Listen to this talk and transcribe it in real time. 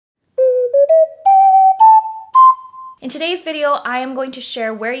In today's video, I am going to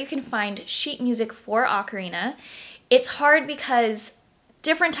share where you can find sheet music for ocarina. It's hard because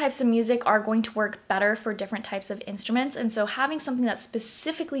different types of music are going to work better for different types of instruments, and so having something that's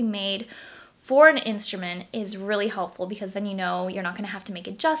specifically made for an instrument is really helpful because then you know you're not going to have to make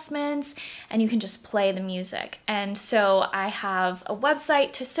adjustments and you can just play the music. And so I have a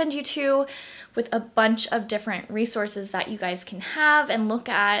website to send you to with a bunch of different resources that you guys can have and look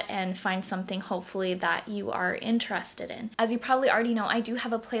at and find something hopefully that you are interested in. As you probably already know, I do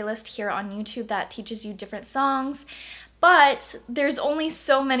have a playlist here on YouTube that teaches you different songs, but there's only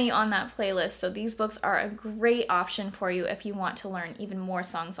so many on that playlist, so these books are a great option for you if you want to learn even more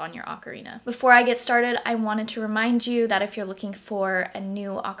songs on your ocarina. Before I get started, I wanted to remind you that if you're looking for a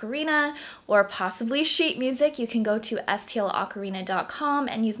new ocarina or possibly sheet music, you can go to stlocarina.com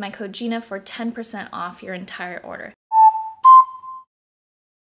and use my code Gina for 10% off your entire order.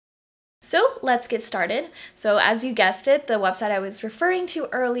 So let's get started. So as you guessed it, the website I was referring to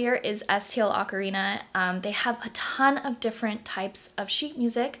earlier is STL Ocarina. They have a ton of different types of sheet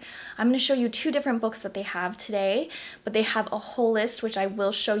music. I'm going to show you two different books that they have today, but they have a whole list, which I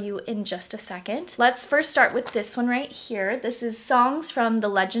will show you in just a second. Let's first start with this one right here. This is Songs from The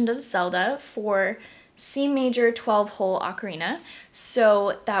Legend of Zelda for C major 12-hole ocarina.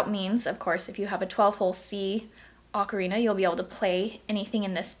 So that means, of course, if you have a 12-hole C ocarina, you'll be able to play anything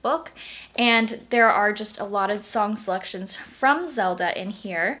in this book, and there are just a lot of song selections from Zelda in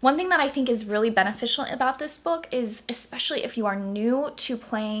here. One thing that I think is really beneficial about this book is, especially if you are new to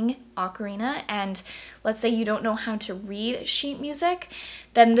playing ocarina and let's say you don't know how to read sheet music,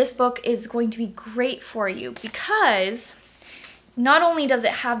 then this book is going to be great for you because not only does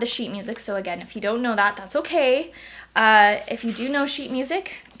it have the sheet music, so again, if you don't know that, that's okay. If you do know sheet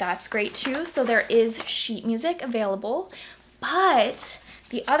music, that's great too. So there is sheet music available, but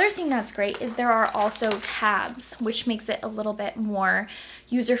the other thing that's great is there are also tabs, which makes it a little bit more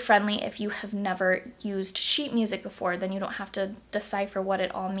user-friendly. If you have never used sheet music before, then you don't have to decipher what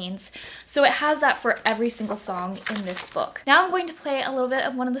it all means. So it has that for every single song in this book. Now I'm going to play a little bit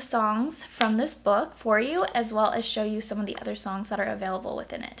of one of the songs from this book for you, as well as show you some of the other songs that are available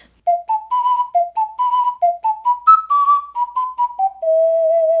within it.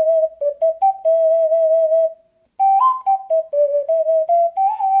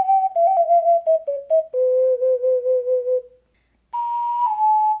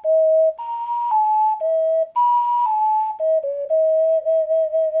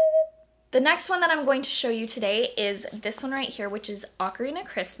 The next one that I'm going to show you today is this one right here, which is Ocarina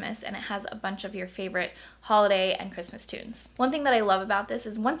Christmas, and it has a bunch of your favorite holiday and Christmas tunes. One thing that I love about this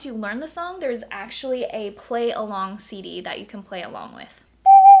is once you learn the song, there's actually a play-along CD that you can play along with.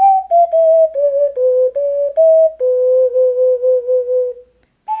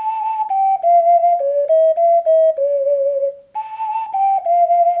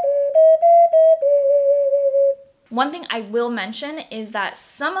 One thing I will mention is that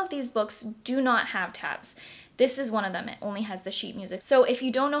some of these books do not have tabs. This is one of them. It only has the sheet music. So if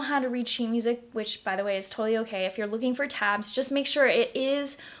you don't know how to read sheet music, which by the way is totally okay, if you're looking for tabs, just make sure it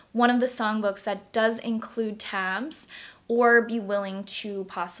is one of the songbooks that does include tabs, or be willing to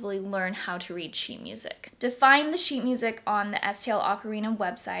possibly learn how to read sheet music. To find the sheet music on the STL Ocarina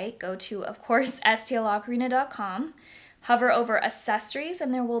website, go to, of course, stlocarina.com. Hover over Accessories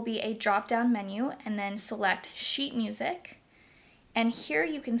and there will be a drop-down menu, and then select Sheet Music. And here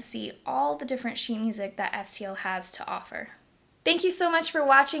you can see all the different sheet music that STL has to offer. Thank you so much for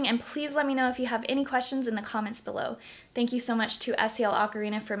watching, and please let me know if you have any questions in the comments below. Thank you so much to STL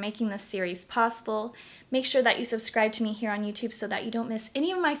Ocarina for making this series possible. Make sure that you subscribe to me here on YouTube so that you don't miss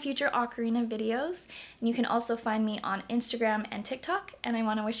any of my future ocarina videos. And you can also find me on Instagram and TikTok, and I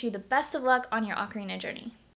want to wish you the best of luck on your ocarina journey.